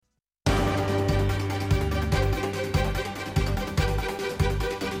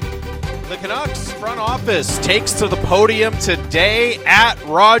The Canucks front office takes to the podium today at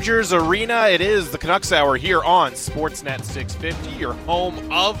Rogers Arena. It is the Canucks Hour here on Sportsnet 650, your home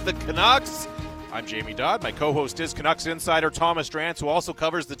of the Canucks. I'm Jamie Dodd. My co-host is Canucks insider Thomas Drance, who also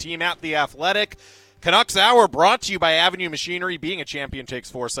covers the team at The Athletic. Canucks Hour brought to you by Avenue Machinery. Being a champion takes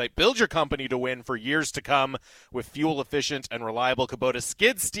foresight. Build your company to win for years to come with fuel-efficient and reliable Kubota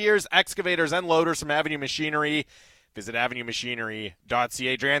skid steers, excavators, and loaders from Avenue Machinery. Visit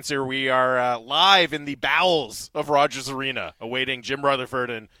avenuemachinery.ca. Drancer, we are live in the bowels of Rogers Arena, awaiting Jim Rutherford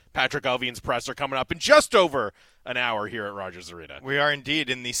and Patrick Alvin's presser coming up in just over an hour here at Rogers Arena. We are indeed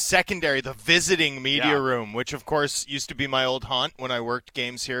in the secondary, the visiting media room, which, of course, used to be my old haunt when I worked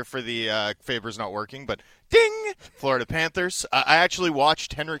games here for the Faber's not working, but ding! Florida Panthers. I actually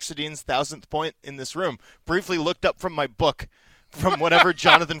watched Henrik Sedin's 1,000th point in this room. Briefly looked up from my book, from whatever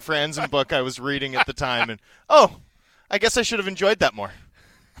Jonathan Franzen book I was reading at the time, and, I guess I should have enjoyed that more.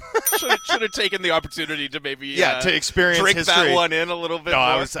 should have taken the opportunity to maybe to experience drink history. That one in a little bit. No,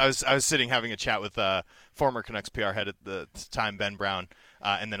 more. I was sitting having a chat with former Canucks PR head at the time, Ben Brown,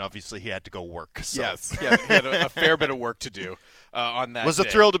 and then obviously he had to go work. So. Yes, he had a fair bit of work to do on that. Was day. a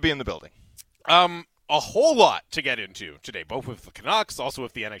thrill to be in the building. A whole lot to get into today, both with the Canucks, also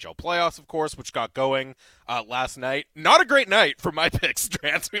with the NHL playoffs, of course, which got going last night. Not a great night for my picks,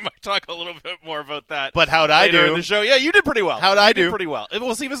 Drance. We might talk a little bit more about that. But how'd I do? In the show. Yeah, you did pretty well. How'd I do? Pretty well.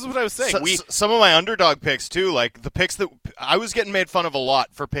 Well, see, this is what I was saying. Some of my underdog picks, too, like the picks that I was getting made fun of a lot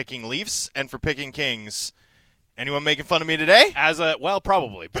for picking Leafs and for picking Kings. Anyone making fun of me today?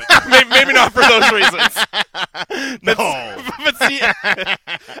 Probably, but maybe not for those reasons. No. But see,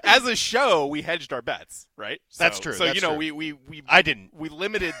 as a show, we hedged our bets, right? That's true. So, that's true. we I didn't. We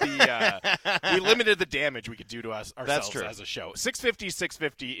limited the damage we could do to ourselves That's true. as a show.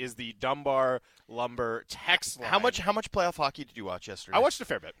 650 is the Dunbar Lumber text line. How much playoff hockey did you watch yesterday? I watched a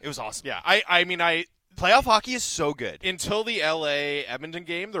fair bit. It was awesome. Yeah, I mean, playoff hockey is so good. Until the LA-Edmonton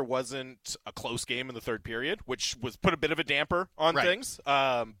game, there wasn't a close game in the third period, which was put a bit of a damper on things.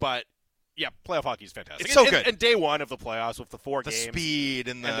 But, yeah, playoff hockey is fantastic. It's so good. And day one of the the with the four games. The speed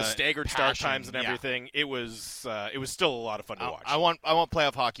and the staggered passion, start times and everything, it was still a lot of fun to watch. I want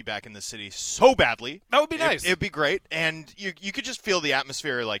playoff hockey back in the city so badly. That would be nice. It'd be great. And you could just feel the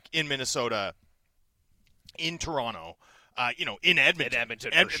atmosphere like in Minnesota, in Toronto. In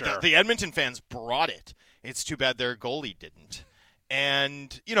Edmonton. For sure. The Edmonton fans brought it. It's too bad their goalie didn't.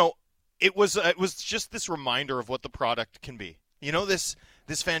 And, it was just this reminder of what the product can be. This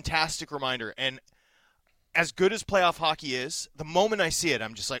fantastic reminder. And as good as playoff hockey is, the moment I see it,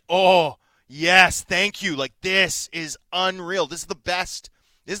 I'm just like, oh, yes, thank you. Like, this is unreal. This is the best.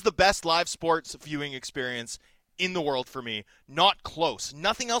 This is the best live sports viewing experience in the world for me. Not close.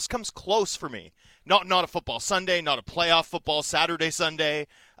 Nothing else comes close for me. Not a football Sunday, not a playoff football Saturday, Sunday,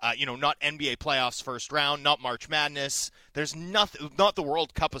 not NBA playoffs first round, not March Madness. There's nothing, not the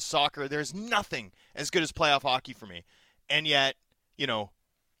World Cup of soccer. There's nothing as good as playoff hockey for me. And yet,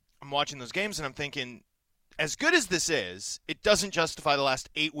 I'm watching those games and I'm thinking, as good as this is, it doesn't justify the last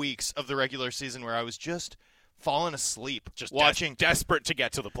 8 weeks of the regular season where I was just falling asleep. Just watching. Desperate to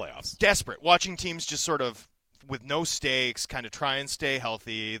get to the playoffs. Desperate. Watching teams just sort of, with no stakes, kind of try and stay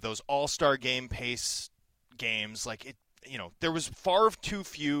healthy. Those all-star game pace games, there was far too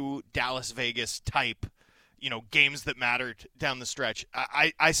few Dallas-Vegas type, games that mattered down the stretch.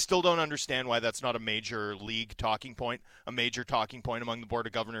 I still don't understand why that's not a major league talking point, a major talking point among the board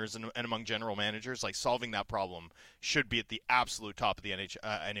of governors and among general managers. Like, solving that problem should be at the absolute top of the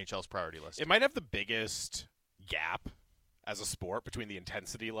NHL's priority list. It might have the biggest gap as a sport between the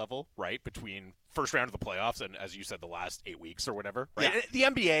intensity level, right, between first round of the playoffs and, as you said, the last 8 weeks or whatever, right? Yeah. The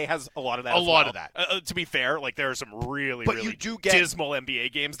NBA has a lot of that. Of that. To be fair, there are some really you dismal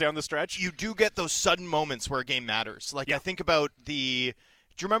NBA games down the stretch. You do get those sudden moments where a game matters. I think about do you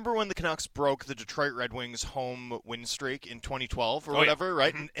remember when the Canucks broke the Detroit Red Wings home win streak in 2012 or whatever, yeah.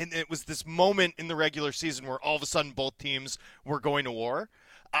 right? Mm-hmm. And it was this moment in the regular season where all of a sudden both teams were going to war.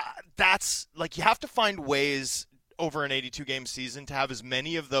 That's you have to find ways over an 82-game season to have as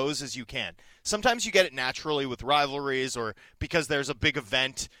many of those as you can. Sometimes you get it naturally with rivalries or because there's a big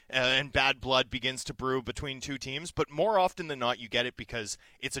event and bad blood begins to brew between two teams, but more often than not you get it because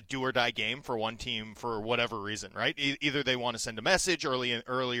it's a do-or-die game for one team for whatever reason, right? Either they want to send a message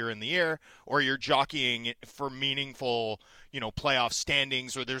earlier in the year, or you're jockeying for meaningful, playoff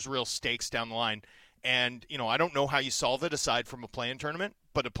standings, or there's real stakes down the line. And, I don't know how you solve it aside from a play-in tournament,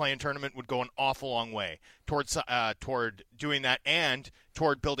 but a play-in tournament would go an awful long way toward doing that and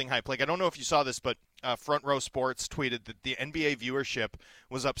toward building hype. I don't know if you saw this, but Front Row Sports tweeted that the NBA viewership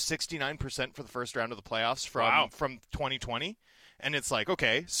was up 69% for the first round of the playoffs from 2020. And it's like,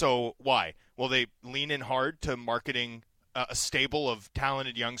 okay, so why? Well, they lean in hard to marketing a stable of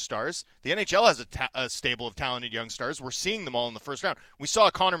talented young stars. The NHL has a stable of talented young stars. We're seeing them all in the first round. We saw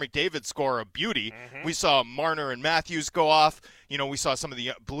Connor McDavid score a beauty. Mm-hmm. We saw Marner and Matthews go off. We saw some of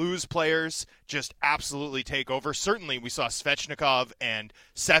the Blues players just absolutely take over. Certainly, we saw Svechnikov and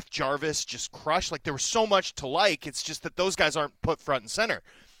Seth Jarvis just crush. Like, there was so much to like. It's just that those guys aren't put front and center.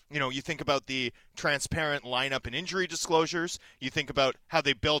 You think about the transparent lineup and injury disclosures. You think about how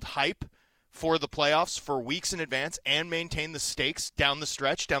they build hype for the playoffs for weeks in advance and maintain the stakes down the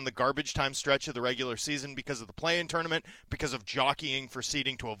stretch, down the garbage time stretch of the regular season because of the play-in tournament, because of jockeying for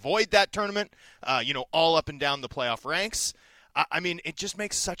seeding to avoid that tournament, all up and down the playoff ranks. I mean, it just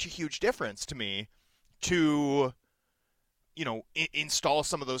makes such a huge difference to me to, install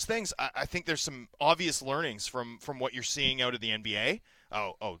some of those things. I think there's some obvious learnings from what you're seeing out of the NBA.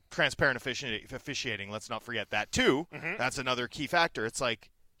 Oh, transparent officiating. Let's not forget that too. Mm-hmm. That's another key factor. It's like,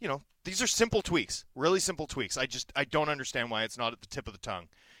 these are simple tweaks, really simple tweaks. I don't understand why it's not at the tip of the tongue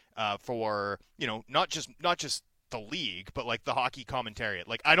for, not just the league, but like the hockey commentariat.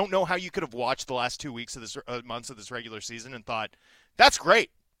 Like, I don't know how you could have watched the last 2 weeks of this months of this regular season and thought, that's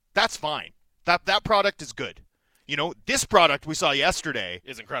great. That's fine. That product is good. This product we saw yesterday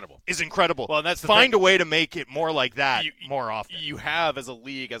is incredible. Well, and that's find a way to make it more like that more often. You have, as a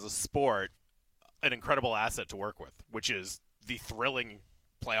league, as a sport, an incredible asset to work with, which is the thrilling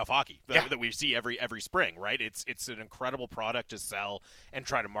playoff hockey that we see every spring, right? It's an incredible product to sell and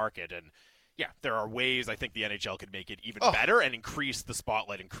try to market. And yeah, there are ways I think the NHL could make it even better and increase the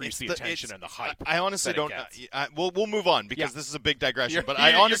spotlight, increase the attention and the hype. I honestly don't. We'll move on because this is a big digression. But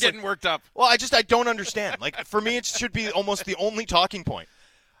I honestly, you're getting worked up. Well, I don't understand. Like, for me, it should be almost the only talking point.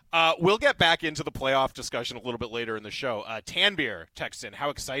 We'll get back into the playoff discussion a little bit later in the show. Tanbeer texts in, how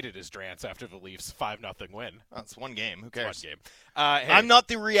excited is Drance after the Leafs 5-0 win? Oh, it's one game. Who cares? It's one game. Hey, I'm not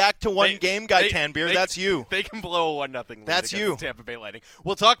the react to one game guy, Tanbeer. That's you. They can blow a 1-0 lead against the Tampa Bay Lightning.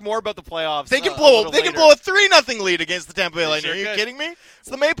 We'll talk more about the playoffs. They can blow a 3-0 lead against the Tampa Bay Lightning. Are you kidding me? It's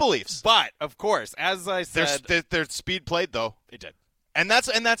the Maple Leafs. But of course, as I said, their speed played though. It did. And that's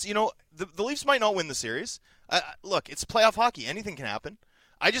the Leafs might not win the series. Look, it's playoff hockey. Anything can happen.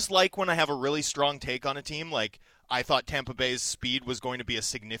 I just like when I have a really strong take on a team. Like, I thought Tampa Bay's speed was going to be a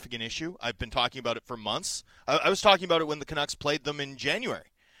significant issue. I've been talking about it for months. I was talking about it when the Canucks played them in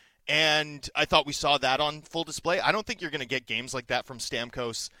January. And I thought we saw that on full display. I don't think you're going to get games like that from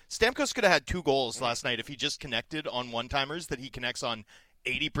Stamkos. Stamkos could have had 2 goals last night if he just connected on one-timers that he connects on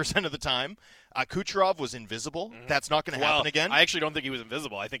 80% of the time. Kucherov was invisible. Mm-hmm. That's not going to happen again. I actually don't think he was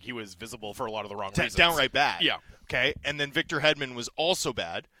invisible. I think he was visible for a lot of the wrong reasons. Downright bad. Yeah. Okay. And then Victor Hedman was also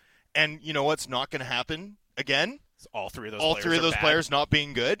bad. And you know what's not going to happen again? All three of those players not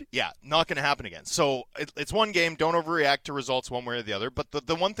being good. Yeah, not going to happen again. So it's one game. Don't overreact to results one way or the other. But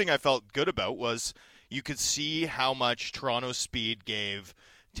the one thing I felt good about was you could see how much Toronto's speed gave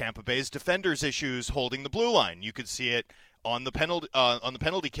Tampa Bay's defenders issues holding the blue line. You could see it on the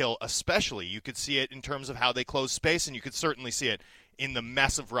penalty kill, especially. You could see it in terms of how they close space, and you could certainly see it in the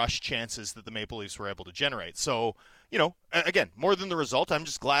massive rush chances that the Maple Leafs were able to generate. So, again, more than the result, I'm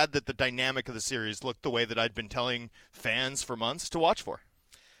just glad that the dynamic of the series looked the way that I'd been telling fans for months to watch for.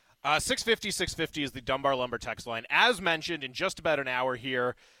 650 is the Dunbar Lumber text line. As mentioned, in just about an hour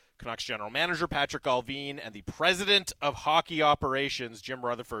here, Canucks General Manager Patrick Allvin and the President of Hockey Operations, Jim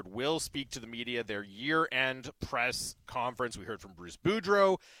Rutherford, will speak to the media, their year-end press conference. We heard from Bruce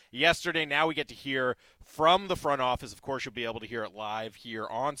Boudreau yesterday. Now we get to hear from the front office. Of course, you'll be able to hear it live here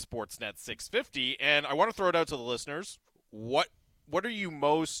on Sportsnet 650. And I want to throw it out to the listeners. What do you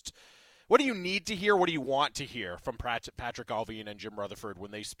need to hear? What do you want to hear from Patrick Allvin and Jim Rutherford when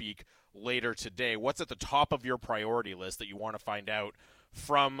they speak later today? What's at the top of your priority list that you want to find out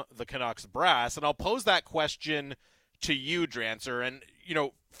from the Canucks brass? And I'll pose that question to you, Drancer. And,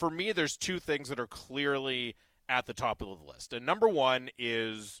 for me, there's 2 things that are clearly at the top of the list. And number one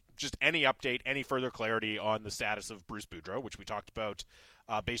is just any update, any further clarity on the status of Bruce Boudreau, which we talked about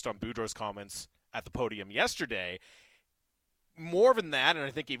based on Boudreau's comments at the podium yesterday. More than that, and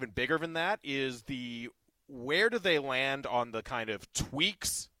I think even bigger than that, is where do they land on the kind of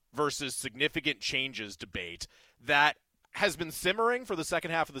tweaks versus significant changes debate that has been simmering for the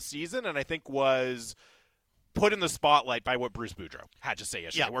second half of the season, and I think was put in the spotlight by what Bruce Boudreau had to say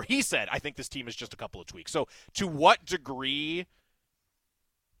yesterday, where he said, I think this team is just a couple of tweaks. So to what degree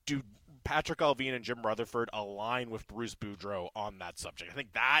do Patrick Allvin and Jim Rutherford align with Bruce Boudreau on that subject? I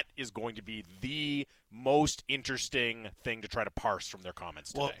think that is going to be the most interesting thing to try to parse from their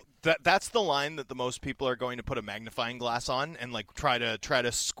comments today. Well, that's the line that the most people are going to put a magnifying glass on and try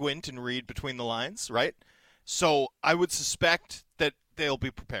to squint and read between the lines, right? So I would suspect they'll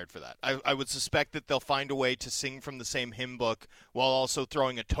be prepared for that. I would suspect that they'll find a way to sing from the same hymn book while also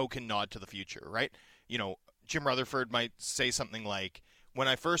throwing a token nod to the future, right? You know, Jim Rutherford might say something like, when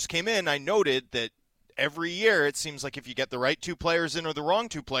I first came in, I noted that every year it seems like if you get the right two players in or the wrong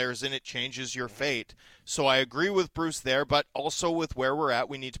two players in, it changes your fate. So I agree with Bruce there, but also with where we're at,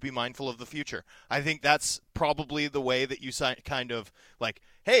 we need to be mindful of the future. I think that's probably the way that you kind of like,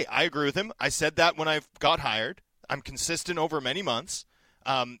 hey, I agree with him. I said that when I got hired. I'm consistent over many months.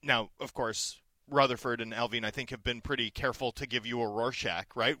 Now, of course, Rutherford and Allvin, I think, have been pretty careful to give you a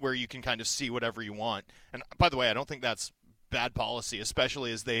Rorschach, right, where you can kind of see whatever you want. And by the way, I don't think that's bad policy,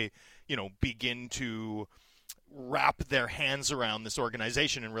 especially as they, begin to wrap their hands around this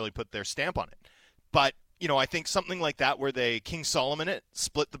organization and really put their stamp on it. But, I think something like that where they King Solomon it,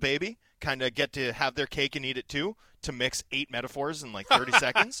 split the baby, kind of get to have their cake and eat it too, to mix 8 metaphors in like 30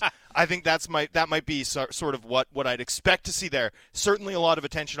 seconds. I think that might be sort of what I'd expect to see there. Certainly a lot of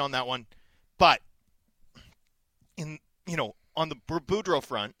attention on that one. But on the Boudreau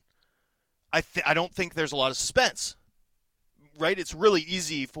front, I don't think there's a lot of suspense. Right? It's really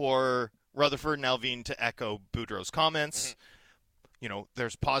easy for Rutherford and Allvin to echo Boudreau's comments. Mm-hmm.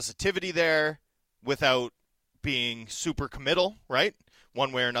 There's positivity there without being super committal, right?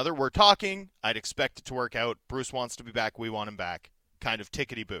 One way or another, we're talking. I'd expect it to work out. Bruce wants to be back. We want him back. Kind of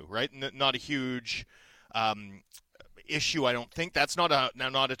tickety-boo, right? Not a huge issue, I don't think. That's not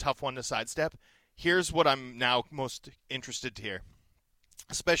a tough one to sidestep. Here's what I'm now most interested to hear,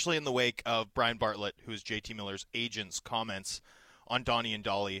 especially in the wake of Brian Bartlett, who is JT Miller's agent's comments on Donnie and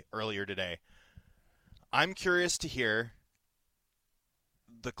Dolly earlier today. I'm curious to hear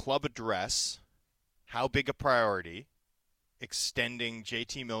the club address how big a priority extending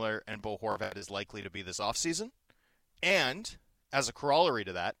JT Miller and Bo Horvat is likely to be this offseason. And as a corollary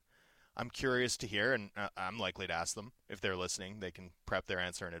to that, I'm curious to hear, and I'm likely to ask them if they're listening. They can prep their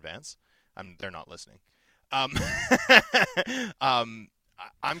answer in advance. They're not listening. I'm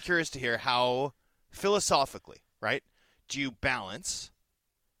curious to hear how, philosophically, right, do you balance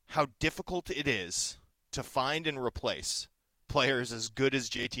how difficult it is to find and replace players as good as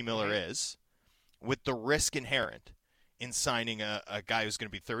JT Miller is with the risk inherent in signing a guy who's going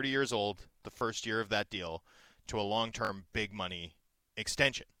to be 30 years old the first year of that deal to a long-term big money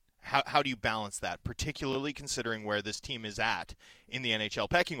extension? How do you balance that, particularly considering where this team is at in the NHL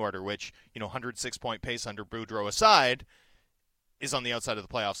pecking order, which, 106-point pace under Boudreau aside, is on the outside of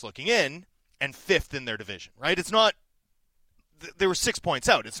the playoffs looking in, and 5th in their division, right? It's not – they were 6 points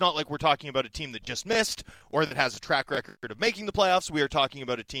out. It's not like we're talking about a team that just missed or that has a track record of making the playoffs. We are talking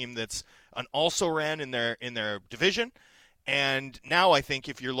about a team that's an also-ran in their division. And now I think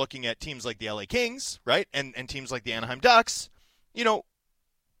if you're looking at teams like the LA Kings, right, and teams like the Anaheim Ducks,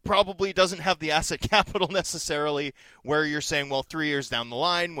 probably doesn't have the asset capital necessarily where you're saying, well, 3 years down the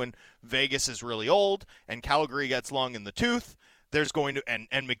line when Vegas is really old and Calgary gets long in the tooth, there's going to and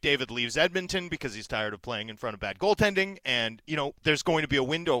McDavid leaves Edmonton because he's tired of playing in front of bad goaltending, and there's going to be a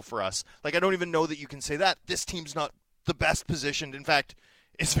window for us. Like, I don't even know that you can say that. This team's not the best positioned. In fact,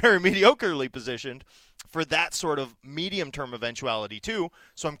 it's very mediocrely positioned for that sort of medium-term eventuality too.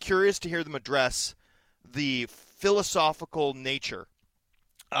 So I'm curious to hear them address the philosophical nature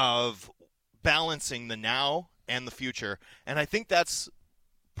of balancing the now and the future. And I think that's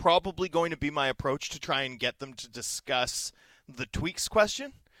probably going to be my approach to try and get them to discuss the tweaks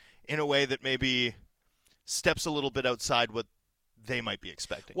question in a way that maybe steps a little bit outside what they might be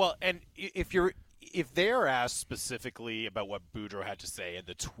expecting. Well, and if they're asked specifically about what Boudreau had to say and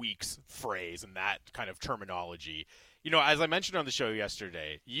the tweaks phrase and that kind of terminology, as I mentioned on the show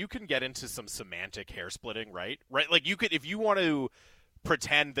yesterday, you can get into some semantic hair splitting, right? Right? Like you could, if you want to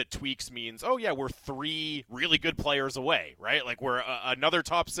pretend that tweaks means, oh yeah, we're 3 really good players away, right? Like we're another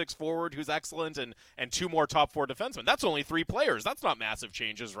top 6 forward who's excellent and 2 more top 4 defensemen. That's only 3 players. That's not massive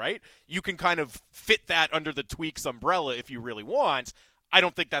changes, right? You can kind of fit that under the tweaks umbrella if you really want. I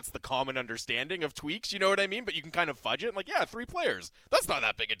don't think that's the common understanding of tweaks, you know what I mean? But you can kind of fudge it, like, yeah, 3 players. That's not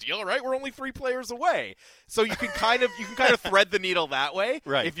that big a deal, right? We're only 3 players away. So you can kind of thread the needle that way,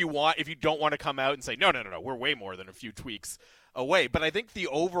 right? If you don't want to come out and say, no, we're way more than a few tweaks away. But I think the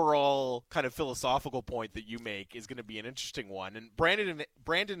overall kind of philosophical point that you make is going to be an interesting one. And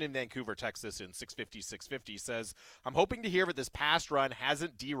Brandon in Vancouver, Texas, in 650 says, I'm hoping to hear that this past run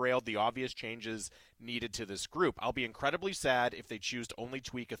hasn't derailed the obvious changes needed to this group. I'll be incredibly sad if they choose to only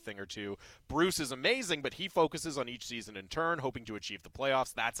tweak a thing or two. Bruce is amazing, but he focuses on each season in turn, hoping to achieve the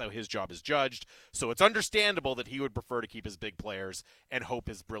playoffs. That's how his job is judged. So it's understandable that he would prefer to keep his big players and hope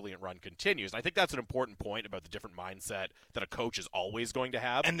his brilliant run continues. I think that's an important point about the different mindset that a coach coach is always going to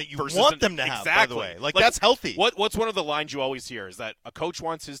have. And that you want them to have, by the way. Like that's healthy. What's one of the lines you always hear is that a coach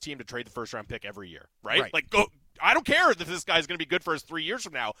wants his team to trade the first-round pick every year, right? Like, I don't care if this guy's going to be good for us 3 years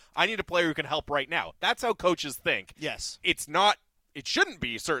from now. I need a player who can help right now. That's how coaches think. Yes. It shouldn't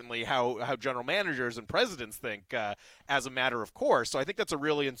be, certainly, how general managers and presidents think as a matter of course. So I think that's a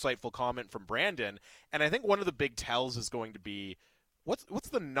really insightful comment from Brandon. And I think one of the big tells is going to be, what's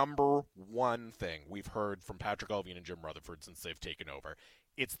the number one thing we've heard from Patrick Allvin and Jim Rutherford since they've taken over?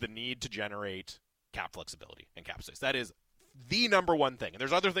 It's the need to generate cap flexibility and cap space. That is the number one thing. And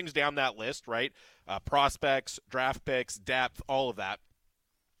there's other things down that list, right? Prospects, draft picks, depth, all of that.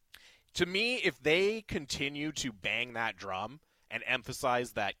 To me, if they continue to bang that drum and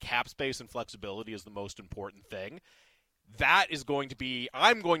emphasize that cap space and flexibility is the most important thing, that is going to be,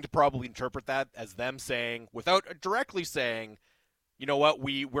 I'm going to probably interpret that as them saying, without directly saying, you know what,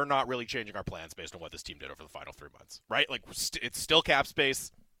 we're not really changing our plans based on what this team did over the final 3 months, right? Like, it's still cap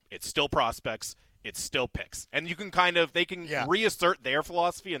space, it's still prospects, it's still picks. And you can they can reassert their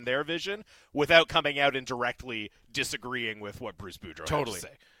philosophy and their vision without coming out and directly disagreeing with what Bruce Boudreau had to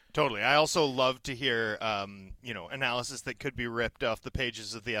say. Totally. I also love to hear, analysis that could be ripped off the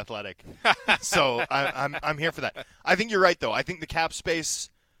pages of The Athletic. So I'm here for that. I think you're right, though. I think the cap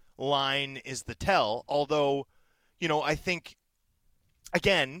space line is the tell. Although, I think,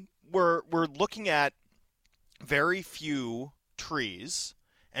 again, we're looking at very few trees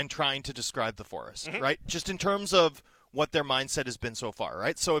and trying to describe the forest, right? Just in terms of what their mindset has been so far,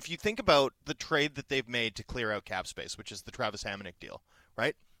 right? So if you think about the trade that they've made to clear out cap space, which is the Travis Hamonic deal,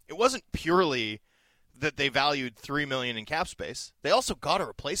 right? It wasn't purely that they valued $3 million in cap space. They also got a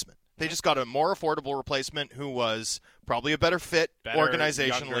replacement. They just got a more affordable replacement who was probably a better fit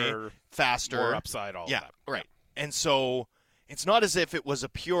organizationally, younger, faster, more upside. All of that. Right. And so it's not as if it was a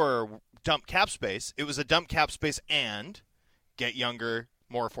pure dump cap space. It was a dump cap space and get younger,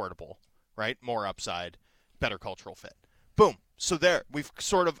 more affordable, right? More upside, better cultural fit. Boom. So there, we've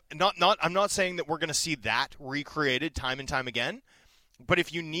sort of I'm not saying that we're going to see that recreated time and time again. But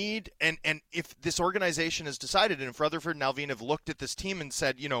if you need, and if this organization has decided, and if Rutherford and Allvin have looked at this team and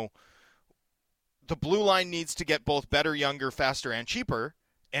said, the blue line needs to get both better, younger, faster, and cheaper,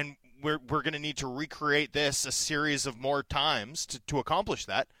 and we're going to need to recreate this a series of more times to accomplish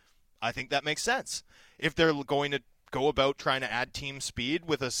that, I think that makes sense. If they're going to go about trying to add team speed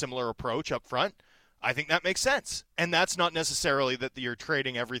with a similar approach up front, I think that makes sense. And that's not necessarily that you're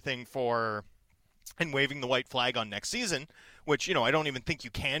trading everything for and waving the white flag on next season, which, I don't even think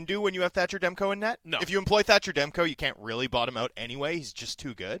you can do when you have Thatcher Demko in net. No. If you employ Thatcher Demko, you can't really bottom out anyway. He's just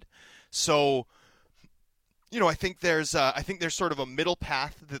too good. So, I think there's sort of a middle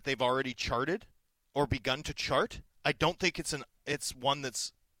path that they've already charted or begun to chart. I don't think it's one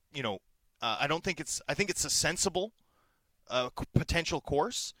that's, I think it's a sensible potential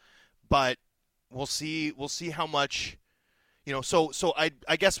course, but we'll see how much, so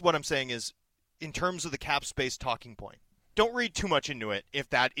I guess what I'm saying is, in terms of the cap space talking point, don't read too much into it if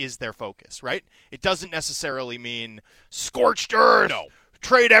that is their focus, right? It doesn't necessarily mean scorched earth,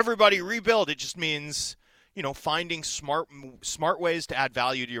 trade everybody, rebuild. It just means, finding smart ways to add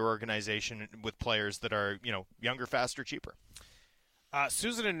value to your organization with players that are, younger, faster, cheaper.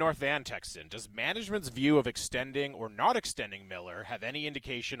 Susan in North Van texts in, does management's view of extending or not extending Miller have any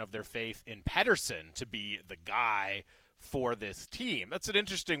indication of their faith in Pettersson to be the guy for this team? That's an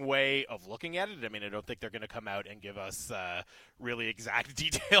interesting way of looking at it. I mean, I don't think they're going to come out and give us really exact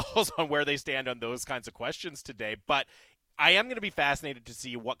details on where they stand on those kinds of questions today, but I am going to be fascinated to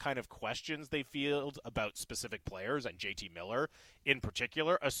see what kind of questions they field about specific players and JT Miller in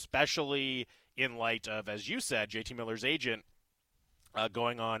particular, especially in light of, as you said, JT Miller's agent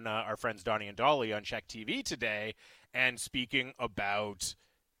going on our friends Donnie and Dolly on Check TV today and speaking about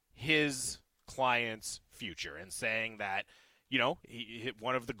his client's future and saying that,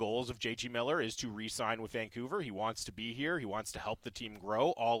 one of the goals of JT Miller is to re-sign with Vancouver. He wants to be here. He wants to help the team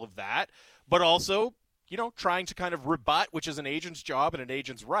grow, all of that. But also, trying to kind of rebut, which is an agent's job and an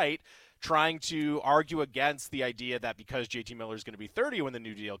agent's right, trying to argue against the idea that because JT Miller is going to be 30 when the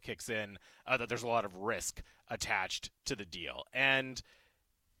new deal kicks in, that there's a lot of risk attached to the deal. And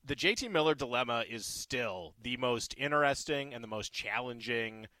the JT Miller dilemma is still the most interesting and the most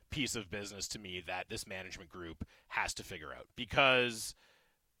challenging piece of business to me that this management group has to figure out. Because,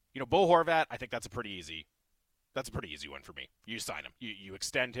 Bo Horvat, I think that's a pretty easy one for me. You sign him. You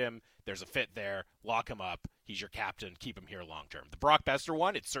extend him. There's a fit there. Lock him up. He's your captain. Keep him here long term. The Brock Besser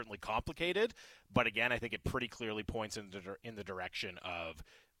one, it's certainly complicated, but again, I think it pretty clearly points in the direction of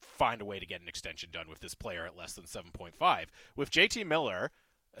find a way to get an extension done with this player at less than 7.5. With JT Miller,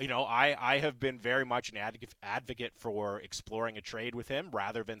 I have been very much an advocate for exploring a trade with him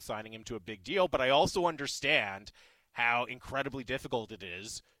rather than signing him to a big deal. But I also understand how incredibly difficult it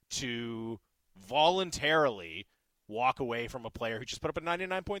is to voluntarily walk away from a player who just put up a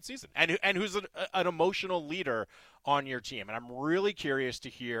 99-point season and who's an emotional leader on your team. And I'm really curious to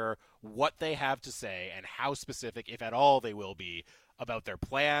hear what they have to say and how specific, if at all, they will be about their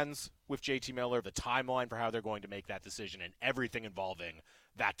plans with JT Miller, the timeline for how they're going to make that decision, and everything involving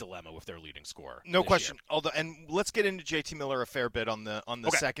that dilemma with their leading scorer. No question. Although, and let's get into JT Miller a fair bit on the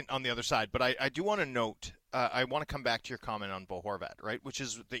Okay. on the other side. But I do want to note, I want to come back to your comment on Bo Horvat, right? Which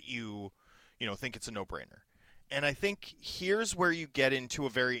is that you think it's a no-brainer. And I think here's where you get into a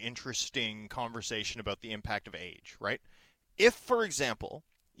very interesting conversation about the impact of age, right? If, for example,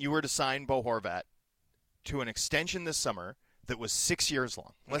 you were to sign Bo Horvat to an extension this summer that was 6 years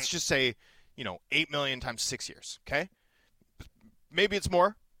long, let's just say, $8 million times 6 years, okay? Maybe it's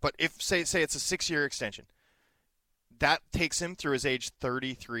more, but if say it's a 6-year extension, that takes him through his age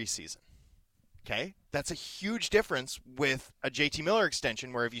 33 season. Okay? That's a huge difference with a JT Miller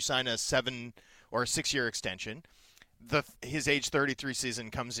extension where if you sign a 7 or a 6-year extension, his age 33 season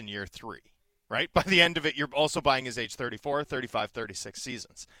comes in year 3, right? By the end of it, you're also buying his age 34, 35, 36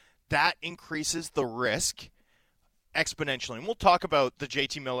 seasons. That increases the risk exponentially. And we'll talk about the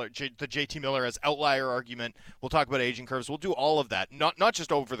JT Miller as outlier argument. We'll talk about aging curves. We'll do all of that, not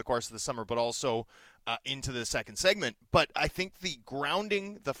just over the course of the summer, but also into the second segment. But I think the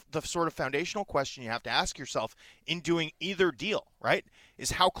grounding, the sort of foundational question you have to ask yourself in doing either deal, right,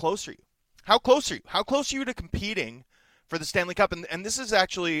 is how close are you? How close are you? How close are you to competing for the Stanley Cup? And this is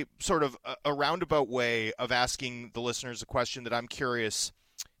actually sort of a roundabout way of asking the listeners a question that I'm curious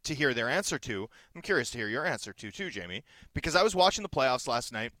to hear their answer to. I'm curious to hear your answer to, too, Jamie, because I was watching the playoffs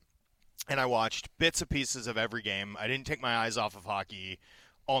last night, and I watched bits and pieces of every game. I didn't take my eyes off of hockey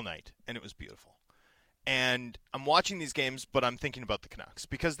all night, and it was beautiful. And I'm watching these games, but I'm thinking about the Canucks,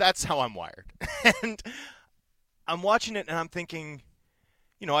 because that's how I'm wired. And I'm watching it, and I'm thinking,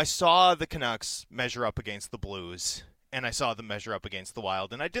 I saw the Canucks measure up against the Blues, and I saw them measure up against the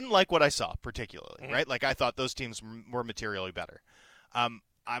Wild, and I didn't like what I saw particularly, right? Like, I thought those teams were materially better.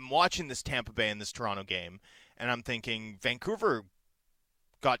 I'm watching this Tampa Bay and this Toronto game, and I'm thinking Vancouver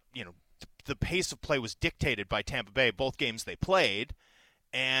got, the pace of play was dictated by Tampa Bay, both games they played,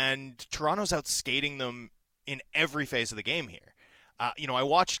 and Toronto's out skating them in every phase of the game here. I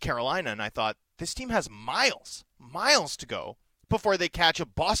watched Carolina, and I thought, this team has miles to go before they catch a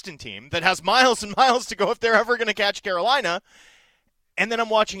Boston team that has miles and miles to go if they're ever going to catch Carolina. And then I'm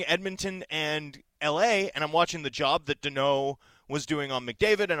watching Edmonton and LA, and I'm watching the job that Danault was doing on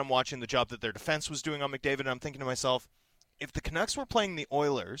McDavid, and I'm watching the job that their defense was doing on McDavid, and I'm thinking to myself, if the Canucks were playing the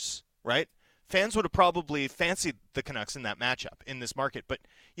Oilers, right, fans would have probably fancied the Canucks in that matchup in this market, but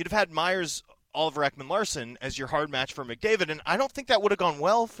you'd have had Myers, Oliver Ekman-Larsson as your hard match for McDavid, and I don't think that would have gone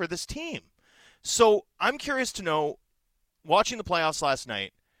well for this team. So I'm curious to know, watching the playoffs last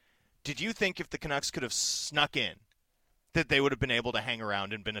night, did you think if the Canucks could have snuck in that they would have been able to hang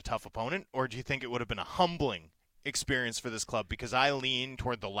around and been a tough opponent, or do you think it would have been a humbling experience for this club? Because I lean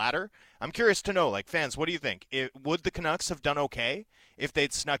toward the latter. I'm curious to know, fans, what do you think? Would the Canucks have done okay if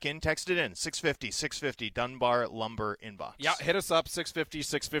they'd snuck in? Text it in, 650 Dunbar Lumber inbox. Yeah, hit us up,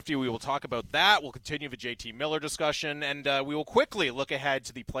 650. We will talk about that. We'll continue the JT Miller discussion, and we will quickly look ahead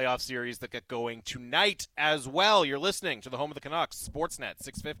to the playoff series that get going tonight as well. You're listening to the home of the Canucks, Sportsnet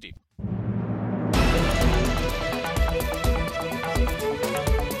 650.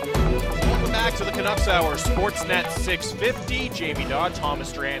 Back to the Canucks Hour, Sportsnet 650. Jamie Dodd,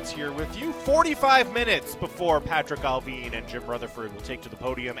 Thomas Drance here with you. 45 minutes before Patrick Alvin and Jim Rutherford will take to the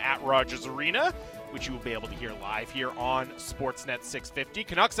podium at Rogers Arena, which you will be able to hear live here on Sportsnet 650.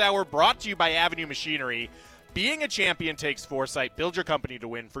 Canucks Hour brought to you by Avenue Machinery. Being a champion takes foresight. Build your company to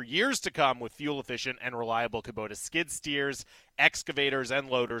win for years to come with fuel-efficient and reliable Kubota skid steers, excavators, and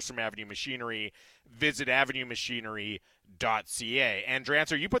loaders from Avenue Machinery. Visit avenuemachinery.ca. And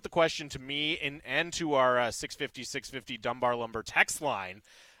Drancer, you put the question to me and to our 650 Dunbar Lumber text line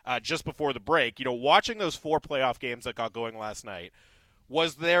just before the break. Watching those 4 playoff games that got going last night,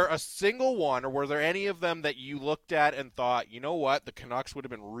 was there a single one, or were there any of them that you looked at and thought, you know what, the Canucks would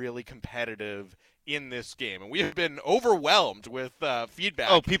have been really competitive in this game? And we have been overwhelmed with feedback.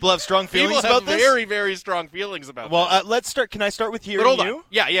 Oh, people have strong feelings about this? Very, very strong feelings about this. Well, let's start. Can I start with hearing you?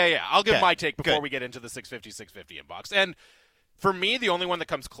 Yeah. I'll give my take before Good. we get into the 650 inbox. And for me, the only one that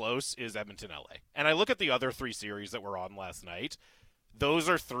comes close is Edmonton-LA. And I look at the other 3 series that were on last night. Those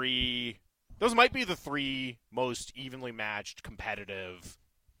might be the 3 most evenly matched competitive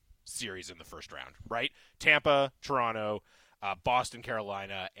series in the first round, right? Tampa, Toronto, Boston,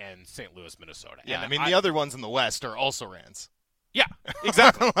 Carolina, and St. Louis, Minnesota. Yeah, and I mean, the other ones in the West are also Rans. Yeah,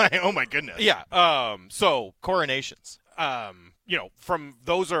 exactly. Like, oh my goodness. Yeah. So coronations. From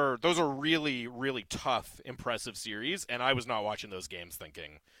those are really, really tough, impressive series, and I was not watching those games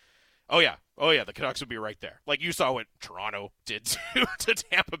thinking, oh yeah, the Canucks would be right there. Like you saw what Toronto did to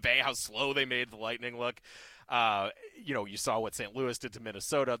Tampa Bay, how slow they made the Lightning look. You saw what St. Louis did to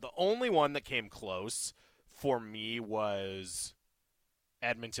Minnesota. The only one that came close for me was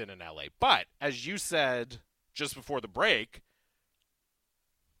Edmonton and LA. But as you said just before the break,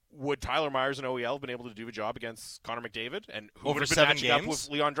 would Tyler Myers and OEL have been able to do a job against Connor McDavid? And who over would have been 7 matching games up with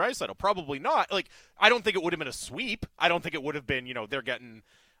Leon Draisaitl? Probably not. Like, I don't think it would have been a sweep. I don't think it would have been, they're getting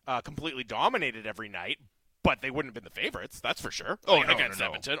completely dominated every night, but they wouldn't have been the favorites, that's for sure. Against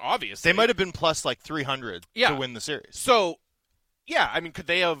Edmonton, obviously. They might have been plus like 300 to win the series. So, yeah, I mean, could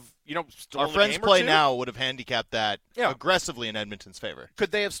they have, stolen Our friends a game play or two? now would have handicapped that aggressively in Edmonton's favor.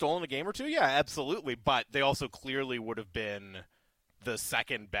 Could they have stolen a game or two? Yeah, absolutely. But they also clearly would have been the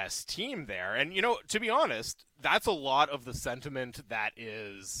second best team there. And, to be honest, that's a lot of the sentiment that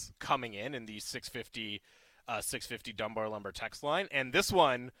is coming in the 650 Dunbar Lumber text line. And this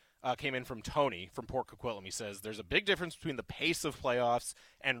one came in from Tony from Port Coquitlam. He says, there's a big difference between the pace of playoffs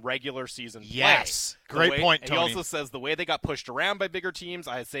and regular season play. Yes. Great point, Tony. He also says the way they got pushed around by bigger teams,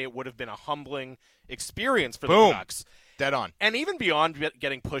 I'd say it would have been a humbling experience for the Canucks. Dead on. And even beyond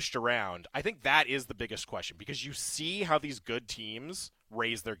getting pushed around, I think that is the biggest question, because you see how these good teams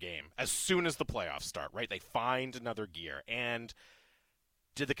raise their game as soon as the playoffs start, right? They find another gear. And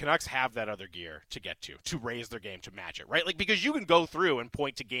did the Canucks have that other gear to get to raise their game, to match it, right? Like, because you can go through and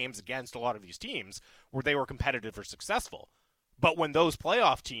point to games against a lot of these teams where they were competitive or successful. But when those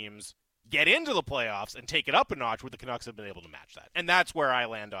playoff teams get into the playoffs and take it up a notch, would the Canucks have been able to match that? And that's where I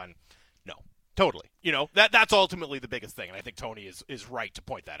land on no. Totally. That's ultimately the biggest thing, and I think Tony is right to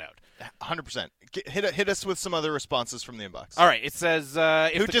point that out. 100%. Hit us with some other responses from the inbox. All right, it says...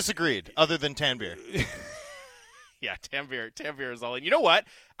 Who disagreed, other than Tanvir? Yeah, Tanvir is all in. You know what?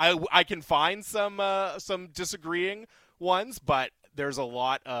 I can find some disagreeing ones, but there's a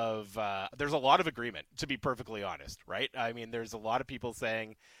lot of agreement, to be perfectly honest, right? I mean, there's a lot of people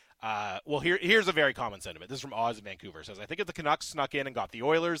saying... here's a very common sentiment. This is from Oz in Vancouver. It says, I think if the Canucks snuck in and got the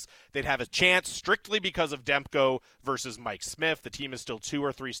Oilers, they'd have a chance strictly because of Demko versus Mike Smith. The team is still 2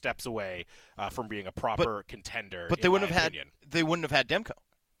 or 3 steps away from being a proper contender. But they wouldn't have had Demko.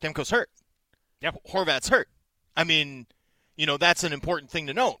 Demko's hurt. Yep. Horvat's hurt. I mean, that's an important thing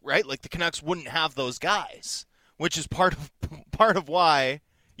to note, right? Like, the Canucks wouldn't have those guys, which is part of why,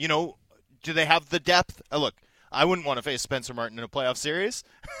 do they have the depth? Look, I wouldn't want to face Spencer Martin in a playoff series.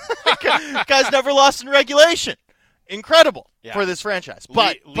 Guy's never lost in regulation. Incredible for this franchise.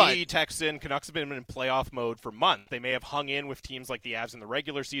 But Lee texts in, Canucks have been in playoff mode for months. They may have hung in with teams like the Avs in the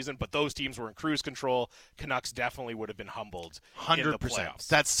regular season, but those teams were in cruise control. Canucks definitely would have been humbled 100%. In the playoffs.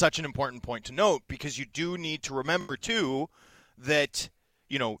 That's such an important point to note, because you do need to remember, too, that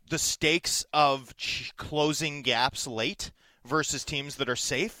the stakes of closing gaps late versus teams that are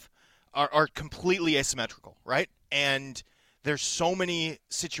safe are completely asymmetrical, right? And there's so many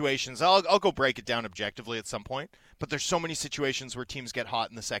situations. I'll go break it down objectively at some point, but there's so many situations where teams get hot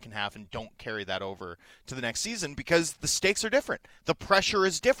in the second half and don't carry that over to the next season because the stakes are different. The pressure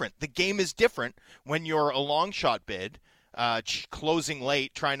is different. The game is different when you're a long shot bid, closing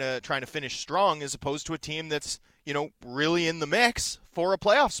late, trying to finish strong, as opposed to a team that's really in the mix for a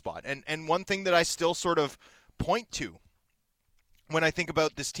playoff spot. And one thing that I still sort of point to when I think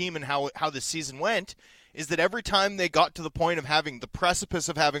about this team and how this season went is that every time they got to the point of having the precipice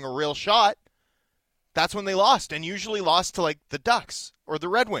of having a real shot, that's when they lost, and usually lost to like the Ducks or the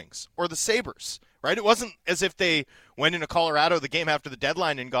Red Wings or the Sabres, right? It wasn't as if they went into Colorado the game after the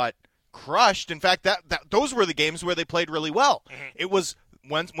deadline and got crushed. In fact, that those were the games where they played really well. Mm-hmm. It was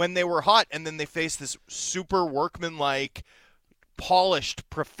when they were hot, and then they faced this super workmanlike, polished,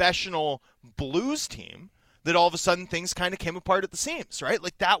 professional Blues team that all of a sudden things kind of came apart at the seams, right?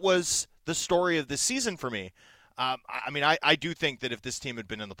 Like, that was the story of this season for me. I do think that if this team had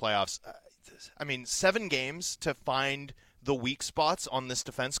been in the playoffs, 7 games to find the weak spots on this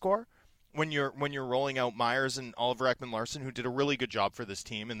defense core when you're rolling out Myers and Oliver Ekman-Larsson, who did a really good job for this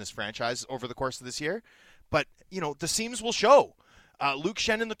team and this franchise over the course of this year. But, the seams will show. Luke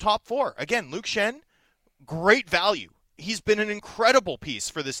Schenn in the top 4. Again, Luke Schenn, great value. He's been an incredible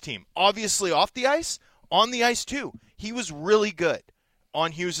piece for this team. Obviously off the ice, on the ice too. He was really good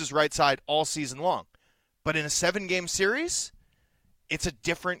on Hughes' right side all season long. But in a 7-game series, it's a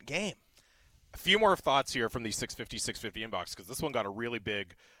different game. A few more thoughts here from the 650 inbox, because this one got a really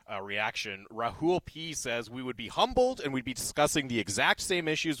big reaction. Rahul P says, we would be humbled and we'd be discussing the exact same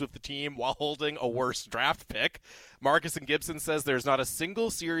issues with the team while holding a worse draft pick. Marcus and Gibson says there's not a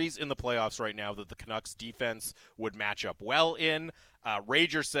single series in the playoffs right now that the Canucks defense would match up well in.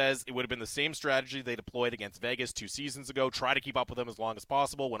 Rager says it would have been the same strategy they deployed against Vegas 2 seasons ago. Try to keep up with them as long as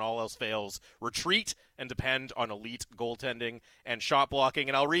possible. When all else fails, retreat and depend on elite goaltending and shot blocking.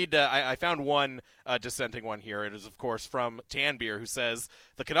 And I'll read, I found one dissenting one here. It is, of course, from Tanbeer, who says,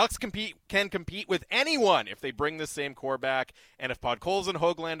 the Canucks can compete with anyone if they bring the same core back. And if Podkolzin,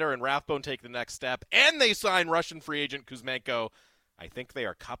 Höglander, and Rathbone take the next step and they sign Russian free agent Kuzmenko, I think they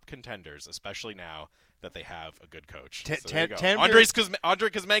are cup contenders, especially now that they have a good coach. Andrei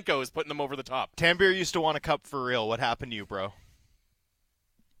Kuzmenko is putting them over the top. Tanbeer used to want a cup for real. What happened to you, bro?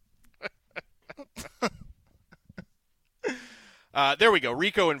 There we go.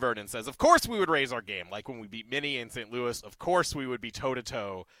 Rico in Vernon says, of course we would raise our game. Like when we beat Minnie in St. Louis, of course we would be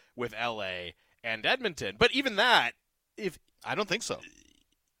toe-to-toe with L.A. and Edmonton. But even that, I don't think so.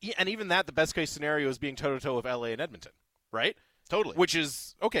 And even that, the best-case scenario is being toe-to-toe with L.A. and Edmonton, right? Totally. Which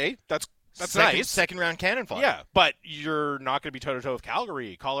is, okay, that's nice. Second-round cannon fodder. Yeah, but you're not going to be toe-to-toe with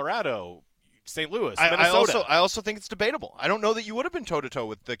Calgary, Colorado, St. Louis, Minnesota. I also think it's debatable. I don't know that you would have been toe-to-toe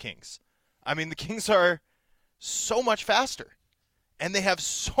with the Kings. I mean, the Kings are so much faster, and they have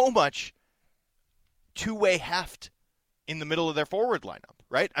so much two-way heft in the middle of their forward lineup,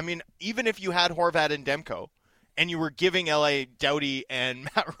 right? I mean, even if you had Horvat and Demko, and you were giving L.A. Doughty and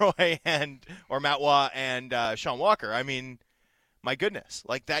Matt Roy or Matt Waugh and Sean Walker, I mean, my goodness,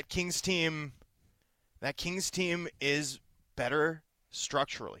 like that Kings team is better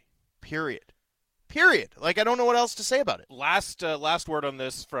structurally. Period. Like, I don't know what else to say about it. Last word on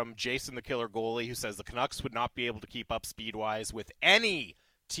this from Jason the Killer Goalie, who says the Canucks would not be able to keep up speed-wise with any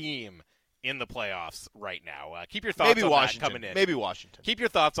team in the playoffs right now. Keep your thoughts on that coming in. Maybe Washington. Keep your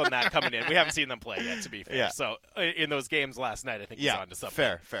thoughts on that coming in. We haven't seen them play yet, to be fair. Yeah. So in those games last night, I think he's on to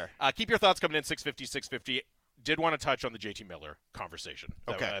something. Fair. Keep your thoughts coming in, 650. Did want to touch on the JT Miller conversation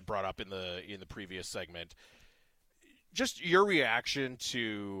that I brought up in the previous segment. Just your reaction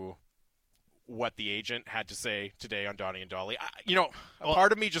to what the agent had to say today on Donnie and Dolly.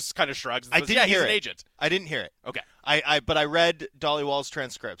 Part of me just kind of shrugs and says, he's an agent. I didn't hear it. Okay. But I read Dolly Wall's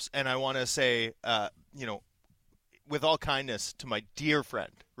transcripts, and I want to say, with all kindness to my dear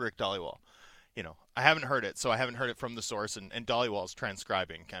friend, Rick Dollywall, I haven't heard it, so I haven't heard it from the source, and Dollywall's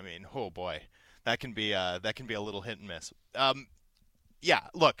transcribing. I mean, oh boy, that can be a little hit and miss.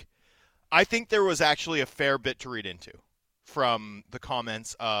 Look, I think there was actually a fair bit to read into from the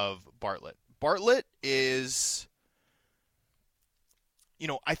comments of Bartlett. Bartlett is,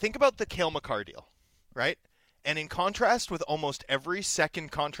 I think about the Cale Makar deal, right? And in contrast with almost every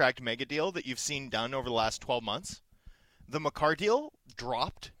second contract mega deal that you've seen done over the last 12 months, the Makar deal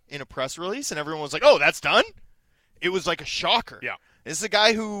dropped in a press release, and everyone was like, oh, that's done? It was like a shocker. Yeah. This is a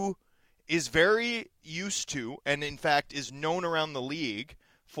guy who is very used to, and in fact is known around the league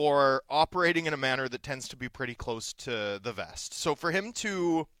for operating in a manner that tends to be pretty close to the vest. So for him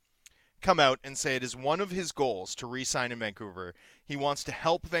to come out and say it is one of his goals to re-sign in Vancouver, he wants to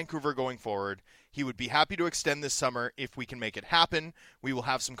help Vancouver going forward. He would be happy to extend this summer if we can make it happen. We will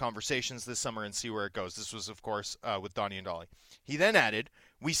have some conversations this summer and see where it goes. This was, of course, with Donnie and Dolly. He then added,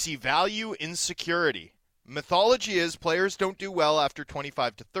 we see value in security. Mythology is players don't do well after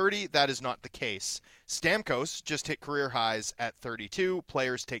 25 to 30. That is not the case. Stamkos just hit career highs at 32.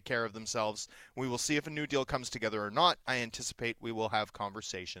 Players take care of themselves. We will see if a new deal comes together or not. I anticipate we will have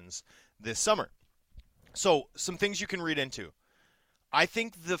conversations this summer. So, some things you can read into. I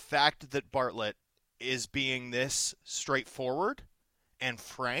think the fact that Bartlett is being this straightforward and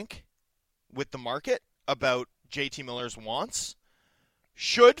frank with the market about JT Miller's wants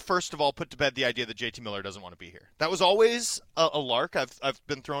should, first of all, put to bed the idea that JT Miller doesn't want to be here. That was always a lark. I've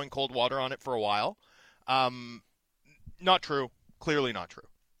been throwing cold water on it for a while. Not true. Clearly not true.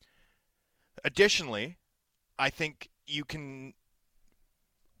 Additionally, I think you can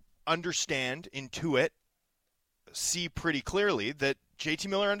understand, intuit, see pretty clearly that JT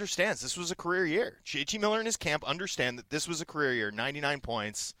Miller understands this was a career year. JT Miller and his camp understand that this was a career year, 99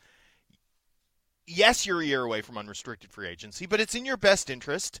 points. Yes, you're a year away from unrestricted free agency, but it's in your best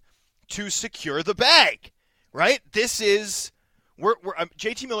interest to secure the bag, right? This is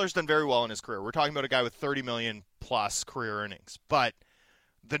JT Miller's done very well in his career. We're talking about a guy with 30 million plus career earnings, but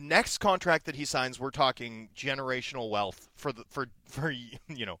the next contract that he signs, we're talking generational wealth for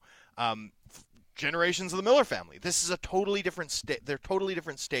generations of the Miller family. This is a totally different they're totally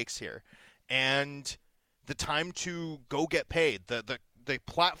different stakes here, and the time to go get paid, the the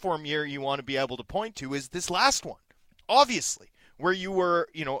platform year you want to be able to point to is this last one, obviously, where you were,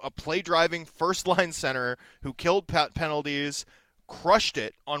 a play-driving first-line center who killed penalties, crushed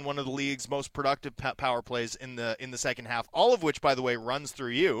it on one of the league's most productive power plays in the second half, all of which, by the way, runs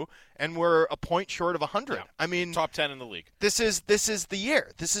through you, and we're a point short of 100. Yeah. I mean, top 10 in the league. This is the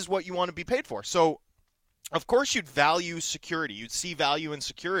year. This is what you want to be paid for. So, of course, you'd value security. You'd see value in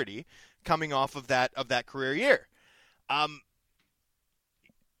security coming off of that career year. I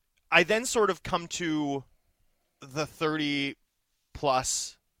then sort of come to the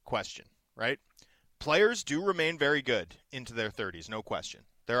 30-plus question, right? Players do remain very good into their 30s, no question.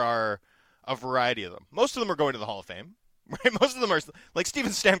 There are a variety of them. Most of them are going to the Hall of Fame, right? Most of them are, like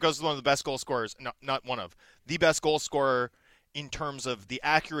Steven Stamkos is one of the best goal scorers, not one of, the best goal scorer in terms of the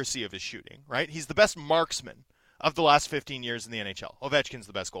accuracy of his shooting, right? He's the best marksman of the last 15 years in the NHL. Ovechkin's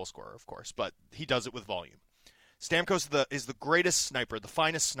the best goal scorer, of course, but he does it with volume. Stamkos is the greatest sniper, the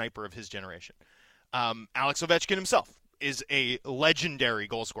finest sniper of his generation. Alex Ovechkin himself is a legendary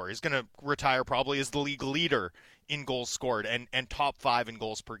goal scorer. He's going to retire probably as the league leader in goals scored and top 5 in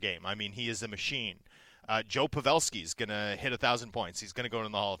goals per game. I mean, he is a machine. Joe Pavelski's going to hit 1,000 points. He's going to go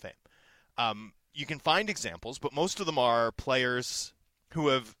in the Hall of Fame. You can find examples, but most of them are players who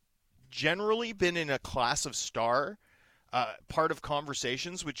have generally been in a class of star, part of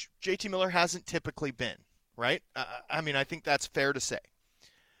conversations, which JT Miller hasn't typically been, right? I mean, I think that's fair to say.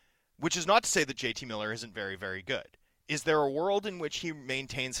 Which is not to say that JT Miller isn't very, very good. Is there a world in which he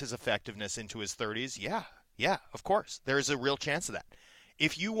maintains his effectiveness into his 30s? Yeah, of course. There is a real chance of that.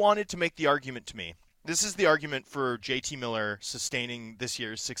 If you wanted to make the argument to me, this is the argument for JT Miller sustaining this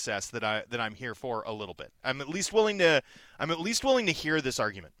year's success that I'm here for a little bit. I'm at least willing to hear this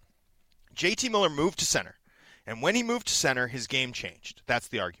argument. JT Miller moved to center, and when he moved to center, his game changed. That's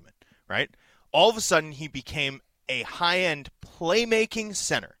the argument, right? All of a sudden, he became a high-end playmaking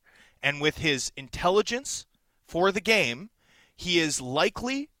center, and with his intelligence for the game, he is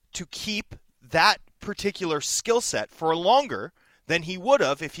likely to keep that particular skill set for longer than he would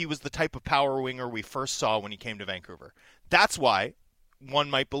have if he was the type of power winger we first saw when he came to Vancouver. That's why one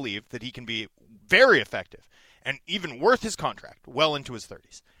might believe that he can be very effective and even worth his contract well into his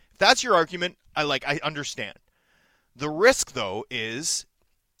 30s. If that's your argument, I understand. The risk, though, is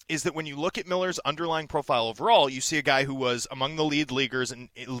that when you look at Miller's underlying profile overall, you see a guy who was among the league leaders.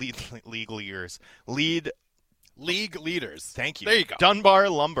 Thank you. There you go. Dunbar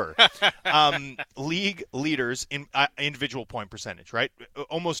Lumber. League leaders in individual point percentage, right?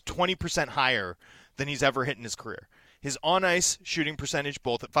 Almost 20% higher than he's ever hit in his career. His on-ice shooting percentage,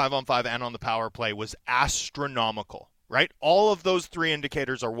 both at 5-on-5 and on the power play, was astronomical, right? All of those three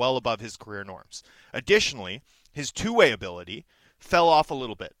indicators are well above his career norms. Additionally, his two-way ability fell off a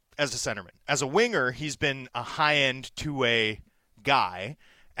little bit as a centerman. As a winger, he's been a high-end two-way guy.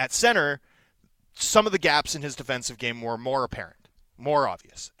 At center, some of the gaps in his defensive game were more apparent, more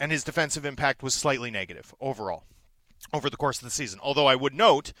obvious, and his defensive impact was slightly negative overall over the course of the season. Although I would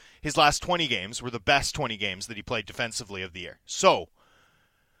note his last 20 games were the best 20 games that he played defensively of the year. So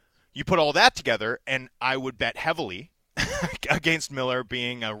you put all that together, and I would bet heavily against Miller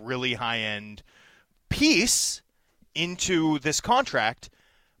being a really high-end piece into this contract,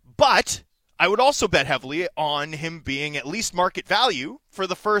 but I would also bet heavily on him being at least market value for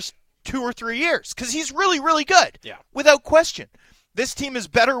the first 2 or 3 years, because he's really, really good. Yeah. Without question. This team is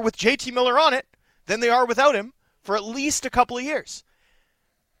better with JT Miller on it than they are without him for at least a couple of years.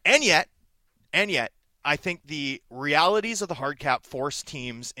 And yet, I think the realities of the hard cap force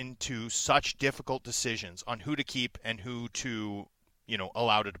teams into such difficult decisions on who to keep and who to,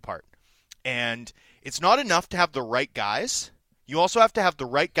 allow to depart. And it's not enough to have the right guys. You also have to have the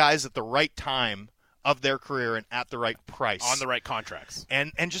right guys at the right time of their career and at the right price. On the right contracts.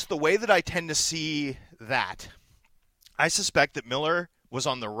 And just the way that I tend to see that, I suspect that Miller was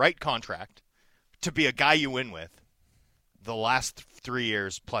on the right contract to be a guy you win with the last 3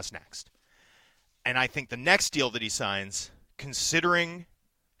 years plus next. And I think the next deal that he signs, considering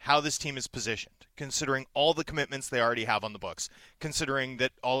how this team is positioned, considering all the commitments they already have on the books, considering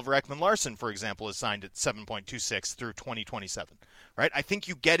that Oliver Ekman-Larsson, for example, is signed at 7.26 through 2027, right? I think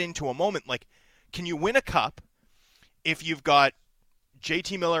you get into a moment like, can you win a cup if you've got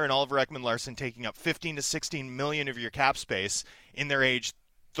JT Miller and Oliver Ekman-Larsson taking up 15 to 16 million of your cap space in their age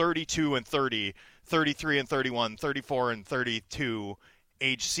 32 and 30, 33 and 31, 34 and 32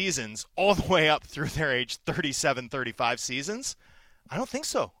 age seasons, all the way up through their age 37, 35 seasons? I don't think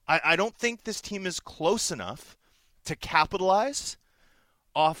so. I don't think this team is close enough to capitalize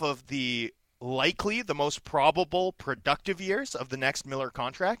off of the most probable productive years of the next Miller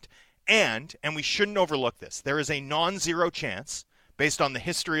contract. And we shouldn't overlook this, there is a non-zero chance, based on the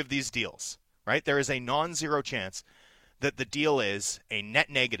history of these deals, right? There is a non-zero chance that the deal is a net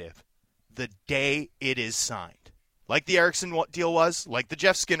negative the day it is signed. Like the Eriksson deal was, like the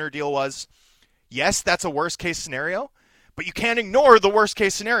Jeff Skinner deal was. Yes, that's a worst-case scenario, but you can't ignore the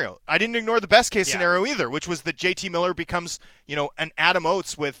worst-case scenario. I didn't ignore the best-case scenario either, which was that JT Miller becomes, an Adam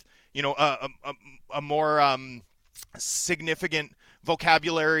Oates with, a more significant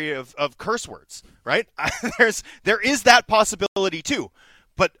vocabulary of curse words, right? There is that possibility too,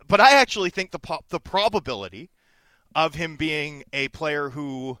 but I actually think the probability of him being a player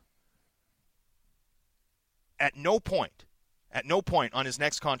who at no point on his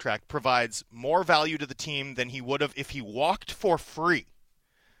next contract provides more value to the team than he would have if he walked for free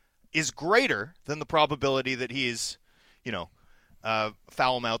is greater than the probability that he's,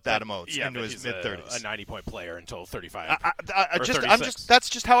 foul-mouthed Adam Oates into his mid-30s. A 90-point player until 35 that's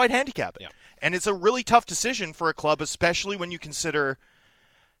just how I'd handicap it. Yeah. And it's a really tough decision for a club, especially when you consider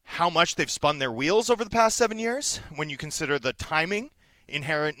how much they've spun their wheels over the past 7 years, when you consider the timing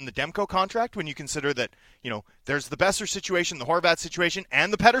inherent in the Demko contract, when you consider that, there's the Besser situation, the Horvat situation,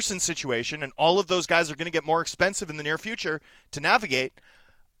 and the Pettersson situation, and all of those guys are going to get more expensive in the near future to navigate.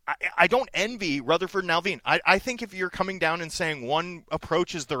 I don't envy Rutherford and Alvin. I think if you're coming down and saying one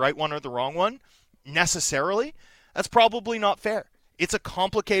approach is the right one or the wrong one, necessarily, that's probably not fair. It's a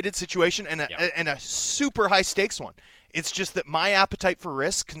complicated situation and a super high-stakes one. It's just that my appetite for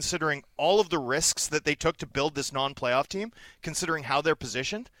risk, considering all of the risks that they took to build this non-playoff team, considering how they're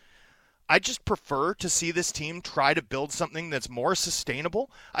positioned, I just prefer to see this team try to build something that's more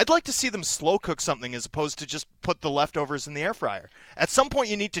sustainable. I'd like to see them slow cook something as opposed to just put the leftovers in the air fryer. At some point,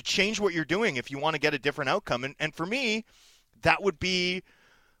 you need to change what you're doing if you want to get a different outcome. And for me, that would be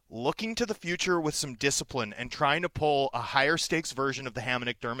looking to the future with some discipline and trying to pull a higher stakes version of the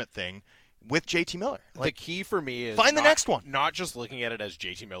Hamonic-Dermott thing with JT Miller. The key for me is find the next one. Not just looking at it as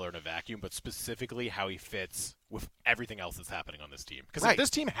JT Miller in a vacuum, but specifically how he fits with everything else that's happening on this team. Because if this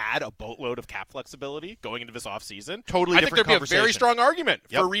team had a boatload of cap flexibility going into this offseason, I think there'd be a very strong argument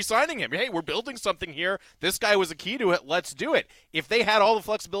for re-signing him. Hey, we're building something here. This guy was a key to it. Let's do it. If they had all the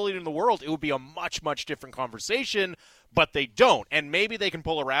flexibility in the world, it would be a much, much different conversation, but they don't. And maybe they can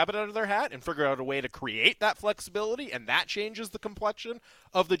pull a rabbit out of their hat and figure out a way to create that flexibility, and that changes the complexion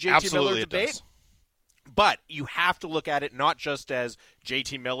of the JT Miller debate. But you have to look at it not just as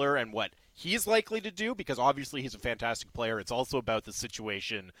JT Miller and what he's likely to do, because obviously he's a fantastic player. It's also about the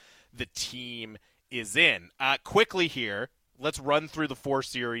situation the team is in. Quickly here, let's run through the 4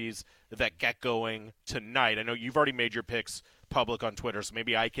 series that get going tonight. I know you've already made your picks public on Twitter, so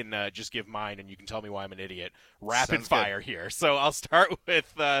maybe I can just give mine and you can tell me why I'm an idiot. Rapid fire here. So I'll start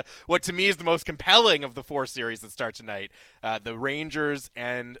with what to me is the most compelling of the 4 series that start tonight, the Rangers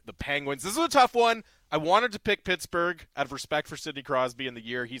and the Penguins. This is a tough one. I wanted to pick Pittsburgh out of respect for Sidney Crosby and the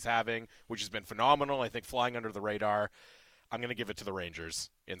year he's having, which has been phenomenal, I think flying under the radar. I'm going to give it to the Rangers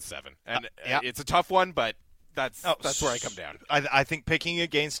in 7. And it's a tough one, but that's where I come down. I think picking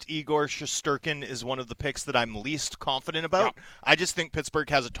against Igor Shesterkin is one of the picks that I'm least confident about. Yeah. I just think Pittsburgh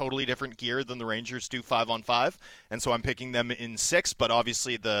has a totally different gear than the Rangers do 5-on-5, and so I'm picking them in 6. But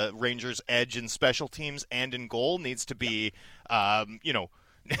obviously, the Rangers' edge in special teams and in goal needs to be,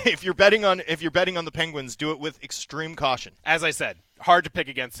 if you're betting on the Penguins, do it with extreme caution. As I said, hard to pick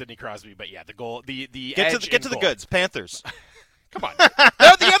against Sidney Crosby, but yeah, the goal, the edge. Get to the goods, Panthers. Come on.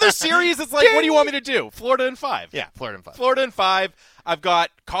 The other series, it's like, what do you want me to do? Florida in 5. Yeah, Florida in 5. Florida in 5. I've got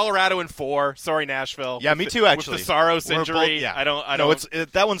Colorado in 4. Sorry, Nashville. Yeah, me too, actually. With the Saros injury. I don't. No,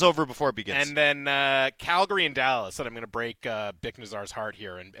 that one's over before it begins. And then Calgary and Dallas. And I'm going to break Bick Nazar's heart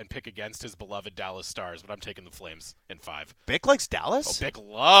here and pick against his beloved Dallas Stars, but I'm taking the Flames in 5. Bick likes Dallas? Oh, Bick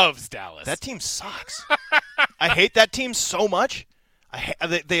loves Dallas. That team sucks. I hate that team so much.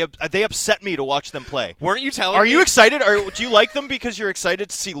 They upset me to watch them play. Weren't you telling me? Are you excited? Do you like them because you're excited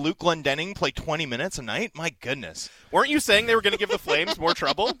to see Luke Glendening play 20 minutes a night? My goodness. Weren't you saying they were going to give the Flames more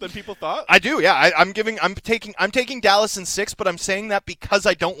trouble than people thought? I do, yeah. I'm taking Dallas in 6, but I'm saying that because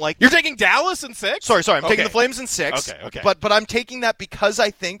I don't like. You're taking Dallas in 6? Sorry. I'm taking the Flames in 6. Okay. But I'm taking that because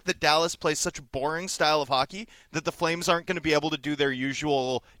I think that Dallas plays such a boring style of hockey that the Flames aren't going to be able to do their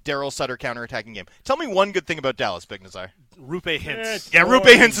usual Daryl Sutter counterattacking game. Tell me one good thing about Dallas, Big Nazar. Roope Hintz. Yeah, Roope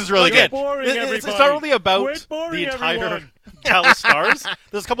Hintz is really good. It's not really about the entire Dallas Stars.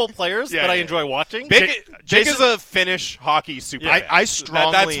 There's a couple of players that I enjoy watching. Jake is a Finnish hockey super fan. I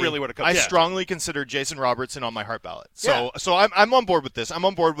strongly, that's really what it comes. I strongly consider Jason Robertson on my heart ballot. So I'm on board with this. I'm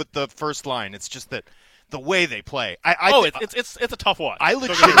on board with the first line. It's just that the way they play. It's a tough one.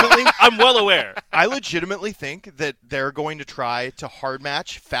 I'm well aware. I legitimately think that they're going to try to hard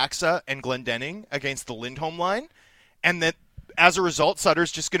match Faxa and Glendening against the Lindholm line, and that as a result,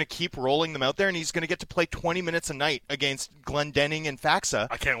 Sutter's just going to keep rolling them out there, and he's going to get to play 20 minutes a night against Glendenning and Faxa.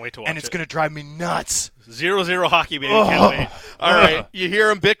 I can't wait to watch it. And it's going to drive me nuts. 0-0 hockey, baby. Can't wait. All right, you hear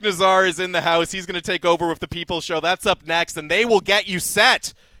him. Bick Nazar is in the house. He's going to take over with the People Show. That's up next, and they will get you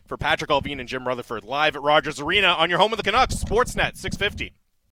set for Patrick Alvin and Jim Rutherford live at Rogers Arena on your home of the Canucks, Sportsnet 650.